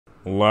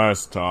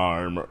Last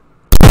time.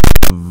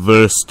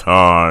 This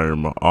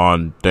time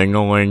on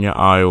Dingling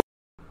Island.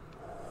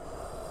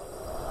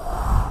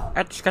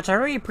 Scotch, I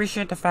really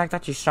appreciate the fact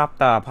that you stopped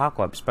the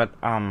apocalypse, but,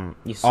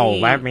 you see... Oh,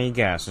 let me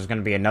guess. There's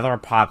gonna be another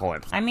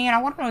apocalypse. I mean,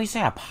 I wouldn't really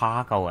say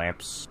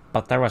apocalypse,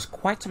 but there was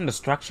quite some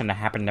destruction that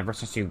happened ever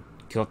since you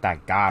killed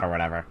that god or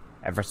whatever.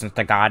 Ever since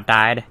the god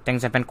died,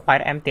 things have been quite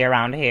empty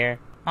around here.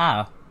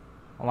 Oh.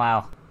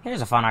 Well,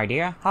 here's a fun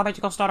idea. How about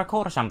you go start a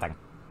cult or something?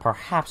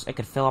 Perhaps it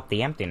could fill up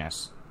the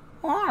emptiness.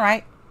 Well,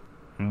 alright.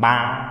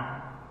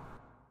 Bye.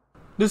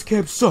 This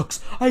camp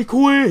sucks. I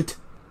quit.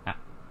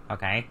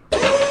 Okay.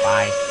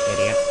 Bye,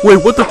 idiot.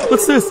 Wait,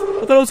 what's this?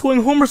 I thought I was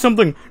going home or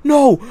something.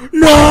 No!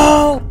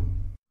 No!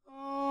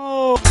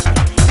 Oh.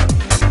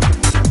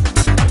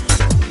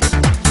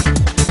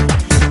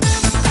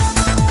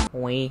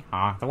 We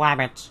are the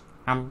rabbits.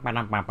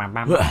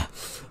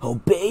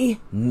 Obey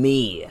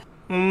me.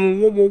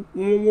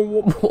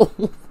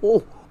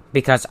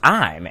 Because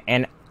I'm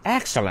an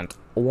excellent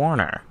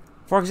warner.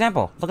 For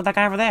example, look at that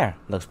guy over there.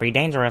 Looks pretty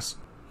dangerous.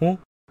 Huh?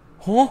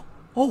 Huh?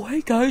 Oh,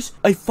 hey guys,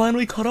 I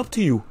finally caught up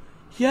to you.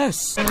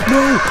 Yes.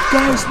 No,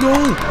 guys,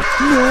 no.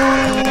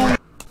 No.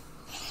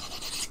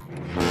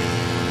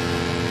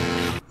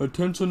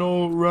 Attention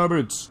all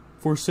rabbits.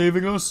 For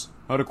saving us,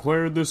 I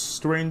declare this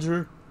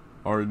stranger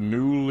our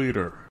new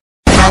leader.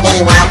 Wabba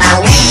wee,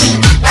 wabba wee,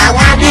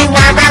 wabba wee,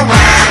 wabba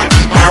wee,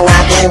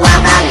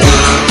 wabba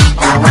wee,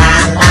 wabba